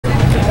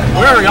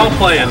are y'all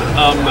playing?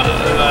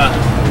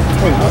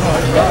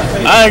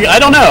 I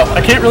don't know.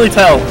 I can't really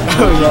tell.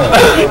 Oh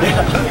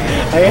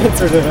yeah. I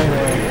answered it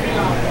anyway.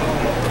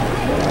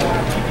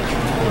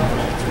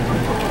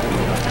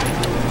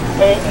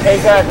 Hey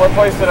Zach, what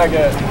place did I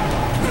get?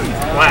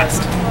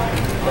 Last.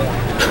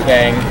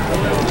 Dang.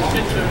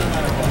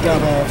 Got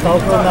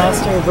Falco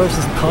Master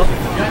versus Puff.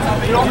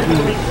 He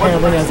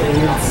apparently has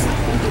AIDS.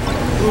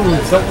 Ooh,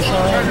 Double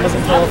Shine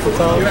doesn't fall off the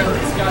top.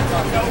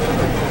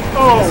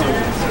 Oh,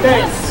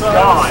 thanks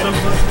God.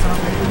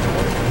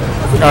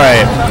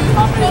 Alright.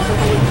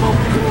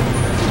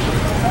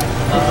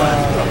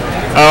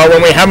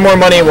 When we have more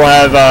money, we'll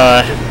have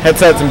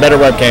headsets and better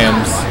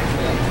webcams.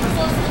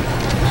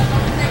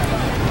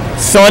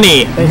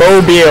 Sunny,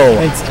 Mobile,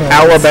 Thanks,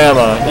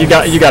 Alabama. You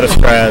got a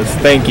spraz.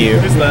 Thank you.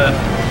 Who's that?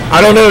 I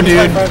don't know,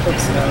 dude.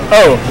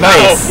 Oh,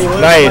 nice,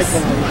 nice.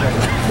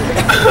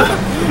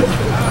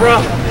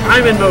 Bro,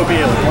 I'm in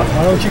Mobile.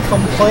 Why don't you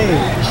come play?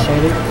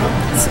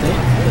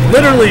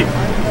 Literally,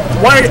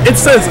 why it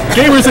says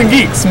Gamers and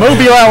Geeks,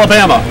 Mobile,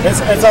 Alabama. It's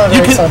on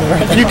very sunny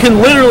right now. You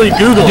can literally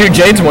Google. Dude,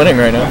 Jade's winning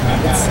right now.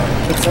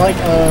 It's like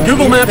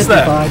Google Maps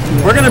that.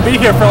 We're gonna be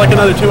here for like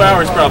another 2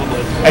 hours probably.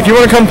 If you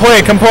want to come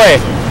play, come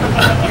play.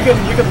 You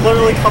can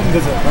literally come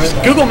visit, right?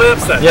 Google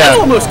Maps that. Yeah.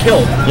 That almost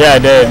killed. Yeah, I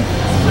did.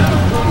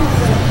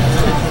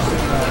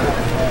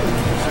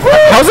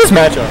 How's this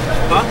matchup?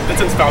 Huh?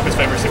 It's in Falco's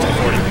favor,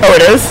 60-40. Oh,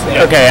 it is?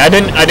 Yeah. Okay, I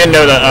didn't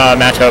know the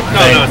matchup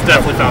thing. No, it's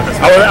definitely Falco's.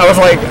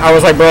 I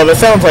was like, bro, this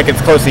sounds like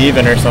it's close to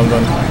even or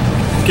something.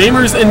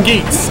 Gamers and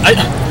Geeks.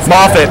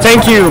 Moffett,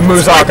 thank you,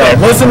 Muzaka.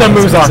 Listen to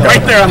Muzaka.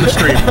 Right there on the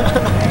stream.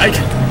 I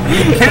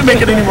can't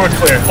make it any more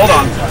clear. Hold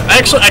on.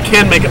 Actually, I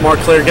can make it more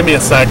clear. Give me a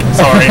sec.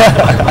 Sorry.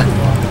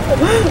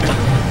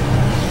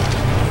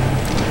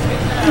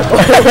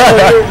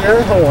 You're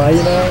in Hawaii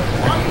now?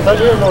 I thought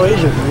you were in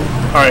Malaysia, dude.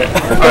 Alright.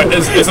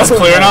 Is this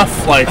clear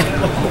enough? Like.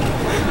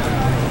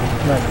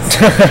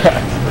 Nice.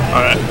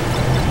 Alright.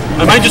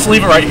 I might just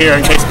leave it right here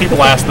in case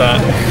people ask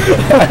that.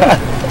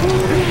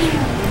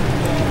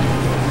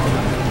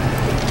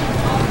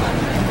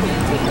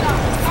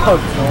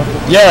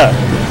 Yeah,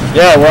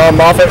 we're on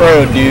Moffett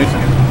Rd, dude.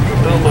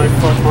 Oh my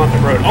fuck,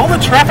 Moffett Rd. All the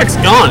traffic's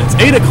gone. It's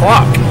 8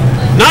 o'clock.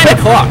 9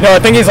 o'clock. No, I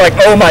think he's like,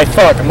 oh my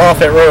fuck,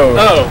 Moffett Rd.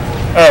 Oh.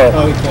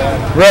 Okay.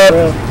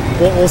 Rip.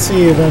 We'll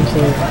see you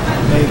eventually,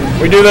 maybe.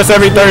 We do this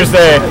every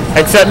Thursday,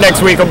 except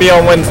next week will be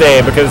on Wednesday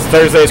because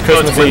Thursday's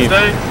Christmas Eve.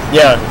 Wednesday?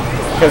 Yeah,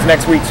 because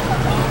next week's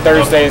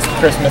Thursday's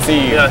Christmas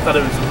Eve. Yeah, I thought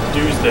it was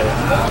Tuesday.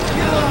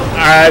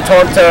 I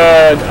talked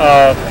to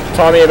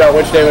Tommy about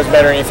which day was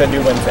better, and he said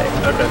do Wednesday.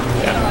 Okay.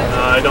 Yeah.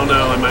 I don't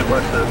know. I might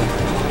work then.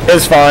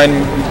 It's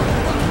fine.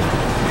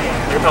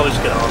 I could probably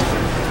just get off.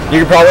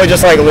 You could probably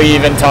just like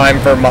leave in time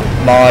for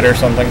mod or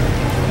something.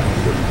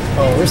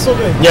 Oh, we're still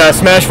doing. Yeah,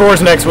 Smash 4's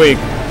next week.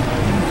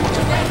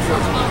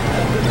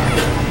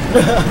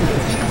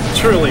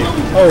 Truly.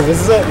 Oh, this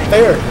is it.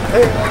 There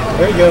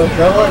you go.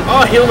 That one.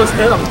 Oh, he almost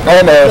hit him.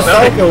 Almost.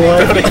 That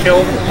would have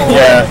killed him.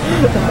 Yeah.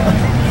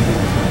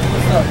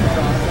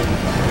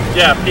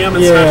 Yeah, PM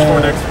and Smash 4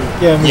 next week.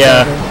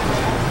 Yeah.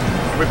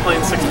 We're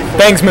playing 64.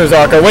 Thanks,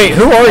 Muzaka. Wait,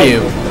 who are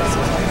you?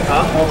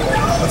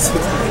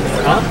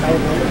 Huh?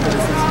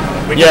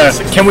 Yeah,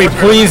 can we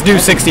please do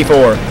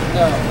 64?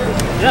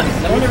 Yeah.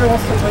 No one ever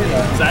wants to play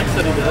that. Zach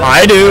said he does.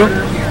 I do.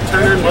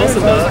 Turner and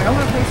Wilson does.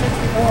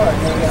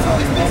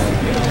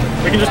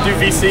 We can just do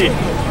VC.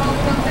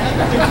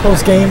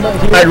 Post game.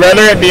 I'd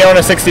rather it be on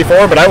a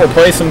 64, but I will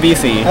play some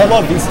VC. I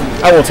love VC.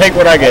 I will take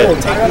what I get.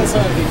 I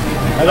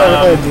never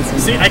played VC.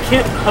 See, I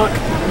can't hook.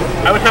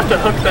 I would have to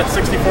hook that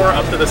 64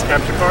 up to this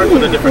capture card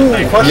with a different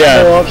thing.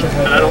 Yeah.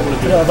 And I don't want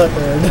to do that.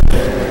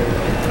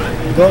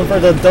 Going for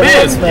the double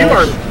Man, smash. you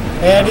are.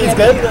 And he's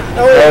good.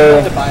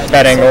 Oh,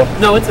 that angle.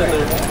 No, it's in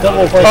there.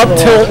 Double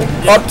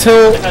Up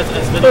till.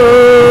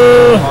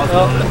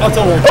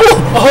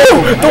 Oh,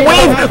 the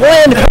wave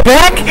land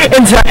back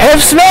into F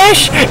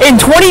Smash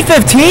in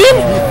 2015?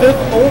 The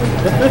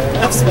fifth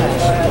F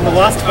smash in the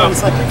last 20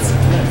 seconds.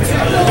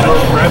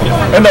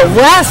 In the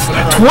last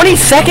 20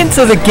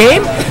 seconds of the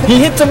game, he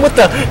hits him with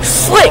the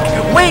slick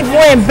wave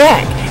land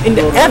back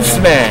into F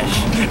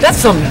Smash. That's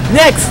some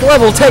next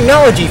level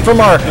technology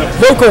from our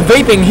local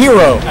vaping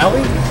hero.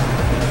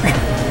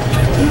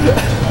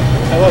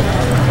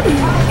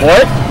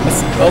 What?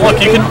 Oh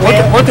look, you can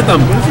look at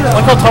them.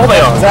 Look how tall they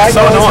are. Zach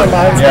So annoying.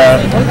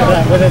 Yeah.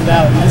 When in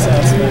doubt, use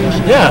F smash.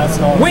 Yeah.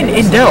 When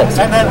in doubt.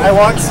 And then I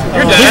watched.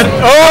 You're dead.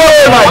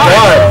 Oh my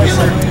god.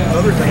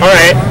 All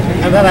right.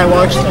 And then I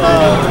watched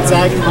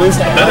Zach lose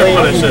to Better Ellie.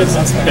 punish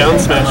this. Down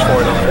smash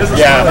for it.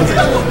 Yeah.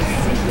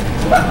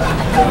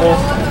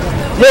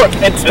 Look,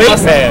 it's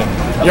Space Man.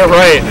 You're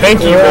right.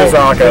 Thank you,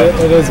 Muzaka.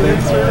 It is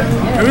Vape.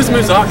 Who's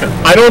Muzaka?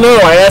 I don't know.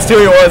 I asked who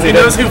he was. He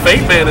knows who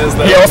Vape Man is,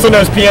 though. He also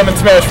knows PM and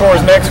Smash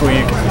 4's next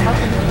week.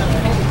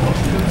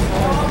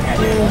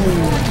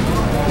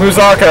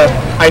 Muzaka,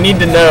 I need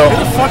to know. Who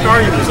the fuck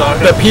are you,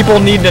 Muzaka? The people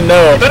need to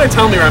know. You better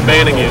tell me or I'm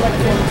banning you.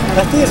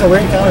 FD is a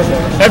weird counter.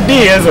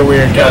 FD is a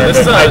weird Yeah, counter.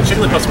 this is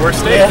Jigglypuff's worst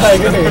stage. Yeah, I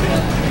agree.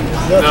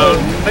 No,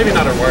 maybe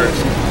not her worst.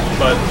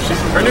 but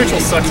her neutral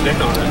sucks dick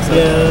on it. So.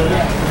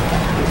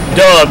 Yeah.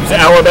 Dubs,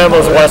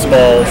 Alabama's West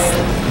Balls.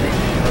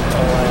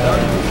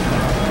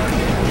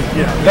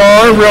 No,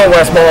 our real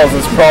West Balls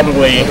is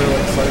probably...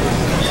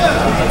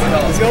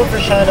 Let's go for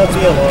China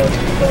BLR.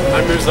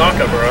 I'm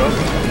Muzaka, bro.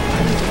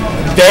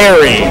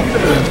 very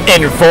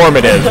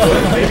informative.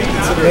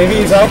 Maybe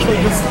he's actually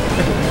just...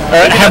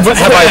 Have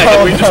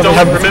we just don't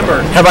remember.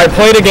 Have I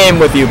played a game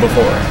with you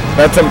before?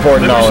 That's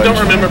important Maybe we knowledge. just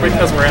don't remember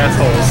because we're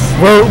assholes.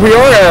 We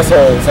are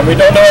assholes, and we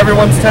don't know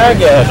everyone's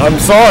tag yet. I'm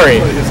sorry.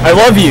 I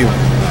love you.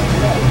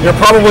 You're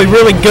probably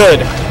really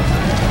good.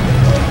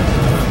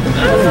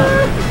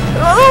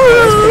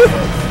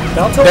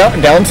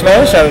 Down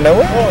smash out of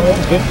nowhere? Oh,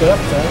 good up,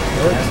 that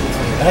works.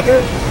 Backer?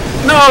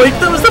 No,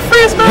 that was the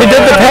freeze man. He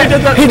did the patty.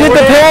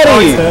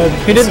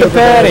 He did the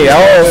patty.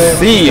 I'll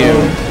see you.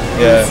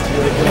 Yeah.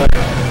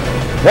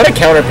 What a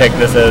counter pick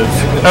this is.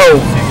 Oh,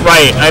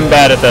 right. I'm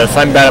bad at this.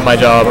 I'm bad at my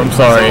job. I'm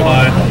sorry.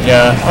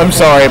 Yeah, I'm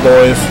sorry,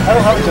 boys. I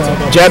don't have a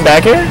job. Jab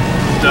back air?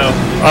 No.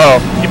 Oh.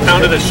 He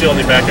pounded his shield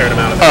and he back aired him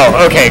out of it.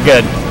 Oh, okay,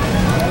 good.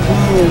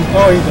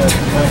 Oh, he did.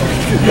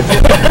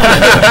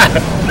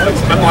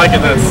 I'm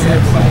liking this.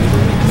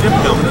 Is he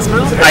filming this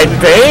now? I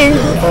think.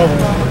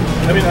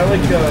 I mean, I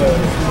like,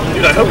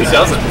 dude, I hope he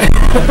doesn't.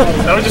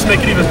 That would just make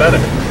it even better.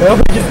 Oh,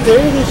 he's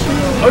doing this shit.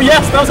 Oh,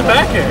 yes, that was a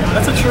back air.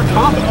 That's a true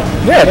combo.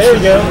 Yeah. There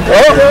you go.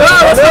 Oh,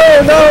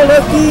 No,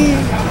 lefty.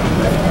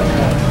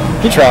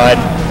 he tried.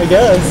 I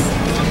guess.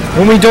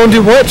 When we don't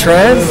do what,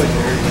 Trans?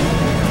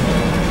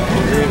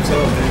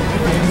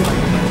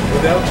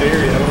 Without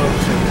Jerry, I don't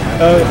understand.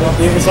 Oh,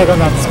 you can suck on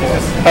that score.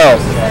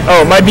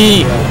 Oh, might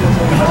be.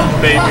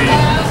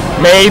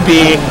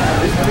 Maybe.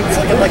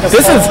 Like a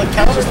This is- solid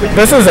counter pick.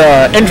 This is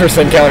a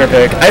interesting counter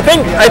pick. I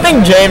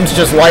think James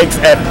just likes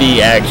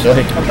FD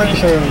actually. I'm pretty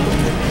sure.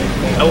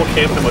 I will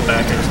camp him with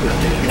back airs.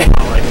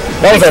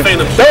 That was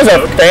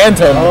a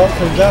phantom Oh,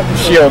 for jab.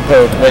 shield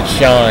poke with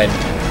shine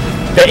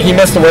that he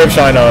missed the wave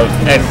shine of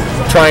and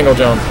triangle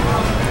jump.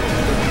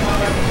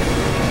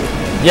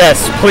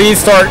 Yes, please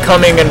start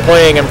coming and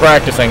playing and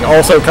practicing.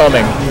 Also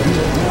coming.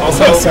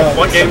 Also,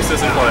 what games does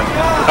he play?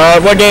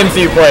 What games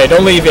do you play?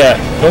 Don't leave yet.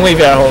 Don't leave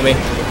yet, homie.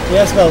 He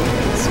asked about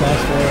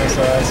Smash 4,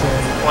 so I assume.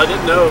 Well, I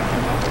didn't know.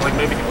 Like,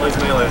 maybe he plays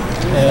Melee.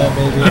 Yeah,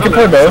 maybe. You can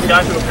play both.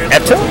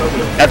 F-tilt?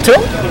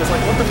 F-tilt? He was like,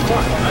 what the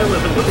fuck? I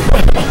live in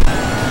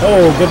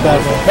Oh, good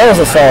back air. That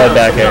was a solid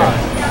back air.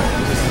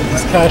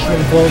 Just cashing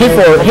and flow. He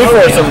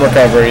forced some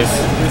recoveries.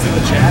 He's in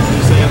the chat.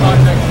 He's saying,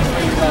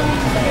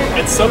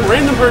 it's some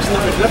random person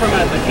that we've never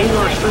met that came to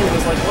our stream and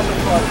was like, what the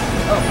fuck?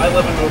 Oh, I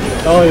live in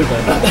Mobile. Oh, you're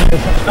good.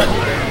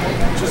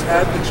 Just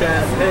add the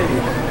chat. Hey.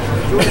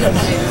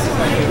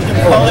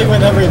 Probably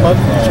win every month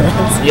in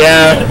insurance.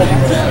 Yeah.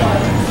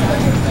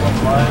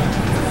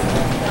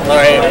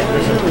 Alright.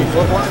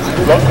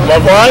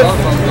 Love Live?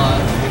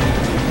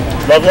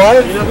 Love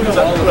Live? You know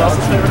who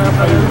else's favorite app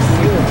that is?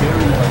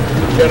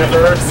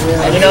 Jennifer.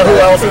 You know who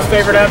else's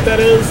favorite app that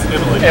is?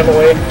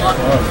 Emily.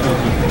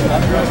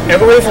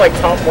 Emily's like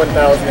top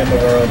 1,000 in the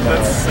world now.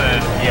 That's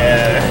sad.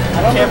 Yeah.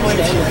 I can't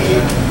believe she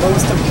beat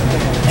most of them.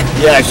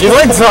 Yeah, she's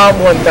like top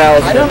 1,000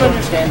 I don't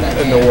understand that.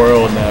 in the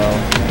world now.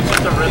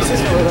 Just the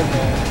rhythm.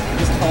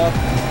 Just top.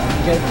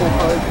 You get full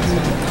cards.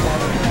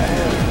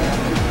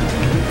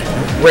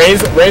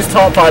 Ray's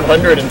top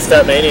 500 in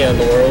Statmania in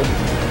the world.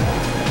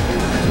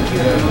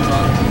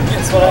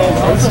 That's what I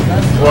am.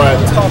 What?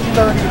 Top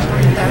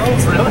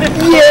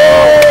 33,000.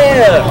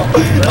 Yeah!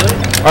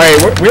 Alright,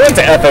 we went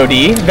to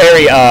FOD.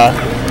 Very,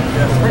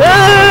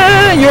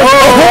 you're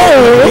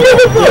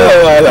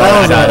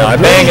no,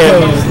 bang him.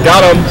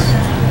 Got him.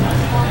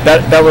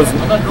 That was,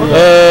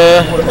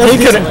 he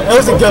could have, That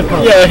was a good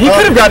one. yeah, he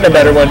could have gotten a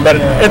better one, but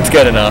it's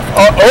good enough.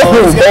 Oh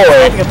boy.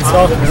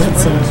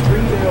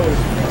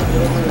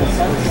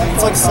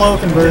 It's like slow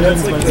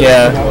conversions. But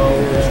Yeah.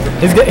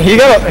 He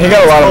got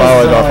a lot of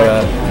mileage off of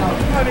that.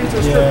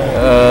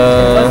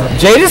 Yeah.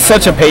 Jade is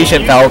such a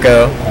patient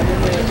Falco.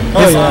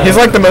 He's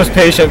like the most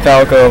patient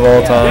Falco of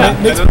all time.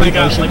 And then they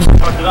got, like,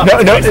 fucked it up.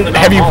 No,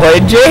 have you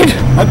played Jade?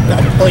 I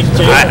played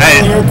Jade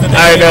earlier today.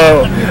 I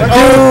know.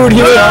 Dude,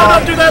 he was...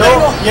 Don't do that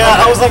anymore. Yeah,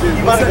 I was like, you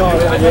might have gone.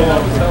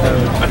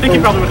 Yeah. I think he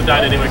probably would have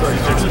died anyway because he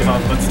fixed it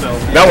up, but still.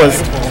 That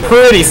was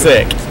pretty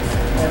sick.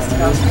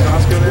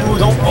 Ooh,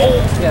 don't roll.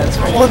 Yeah, it's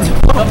right.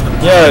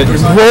 Yeah,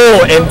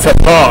 roll into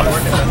puff.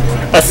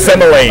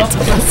 Assimilate.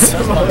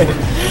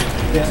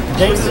 Yeah,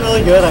 James is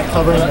really good at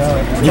covering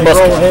You must,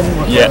 roll in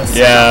with yeah, us.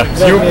 yeah.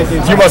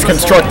 You must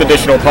construct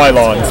additional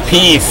pylons.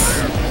 Peace.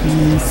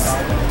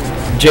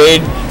 Jade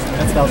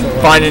That's how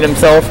it finding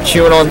himself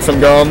chewing on some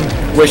gum,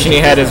 wishing he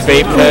had his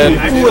vape pen.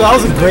 Ooh, that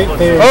was a great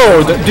fair. Oh,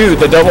 dude,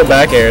 the double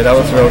back air, that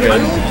was real good.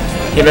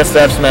 He missed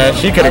F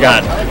smash. He could have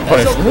got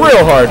punished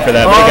real hard for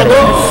that. But he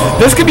could've-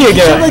 This could be a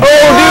game. Oh,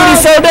 dude, he's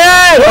so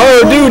dead.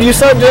 Oh, dude, you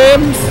suck,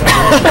 James.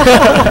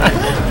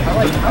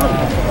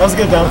 That was a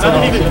good down tilt.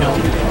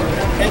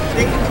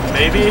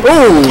 Maybe.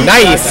 Ooh,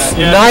 nice,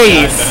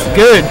 nice,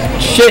 good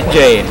shit,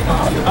 Jade.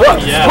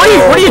 Yeah. What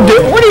are you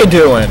doing? What are you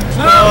doing?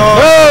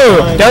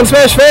 Oh, down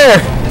smash fair.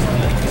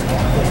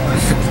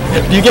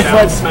 Do you get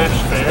Down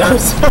smash fair.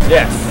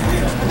 Yes.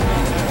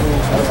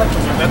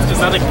 Is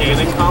that a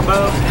gaining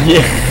combo?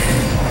 Yeah.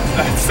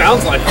 That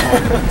sounds like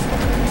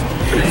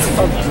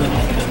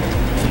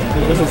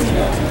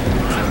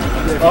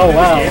Oh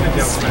wow.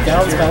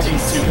 Down smash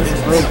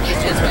is broke.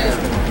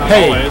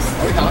 Hey. always.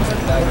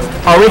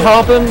 Are we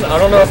hopping? I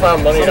don't know if I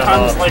have money to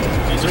Sometimes hop. like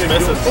you just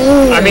miss it.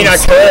 I mean, I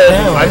could.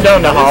 I'm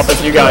down to hop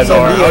if you guys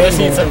are. I just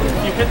need some.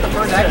 You hit the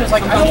first I was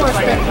like, I don't want to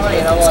spend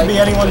money. And I'm It could like,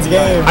 be anyone's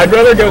game. I'd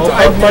rather go.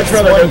 I'd much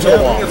rather go to a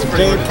wall.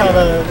 Jade kind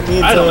of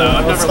needs I don't know.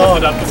 I've a never stop.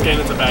 looked it up. This game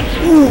is a bad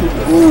game.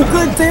 Ooh,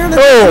 good there.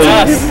 Oh.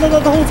 Yes. The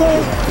whole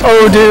time.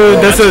 Oh,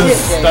 dude, this is.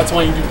 That's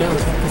why you do down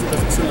because it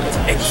doesn't seem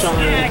like it's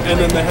shine, and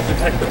then they have to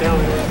tech the down.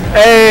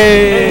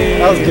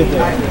 Hey. That was good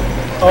there.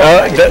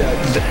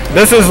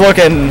 This is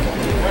looking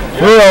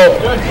real.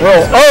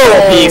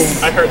 Oh,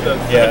 piece. I heard the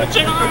Yeah. It's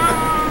good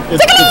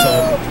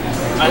time.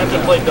 I have to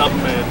play Dub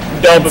Man.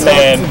 Dub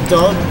man.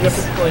 Dub.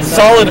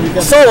 Solid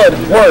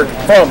work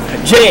from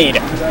Jade.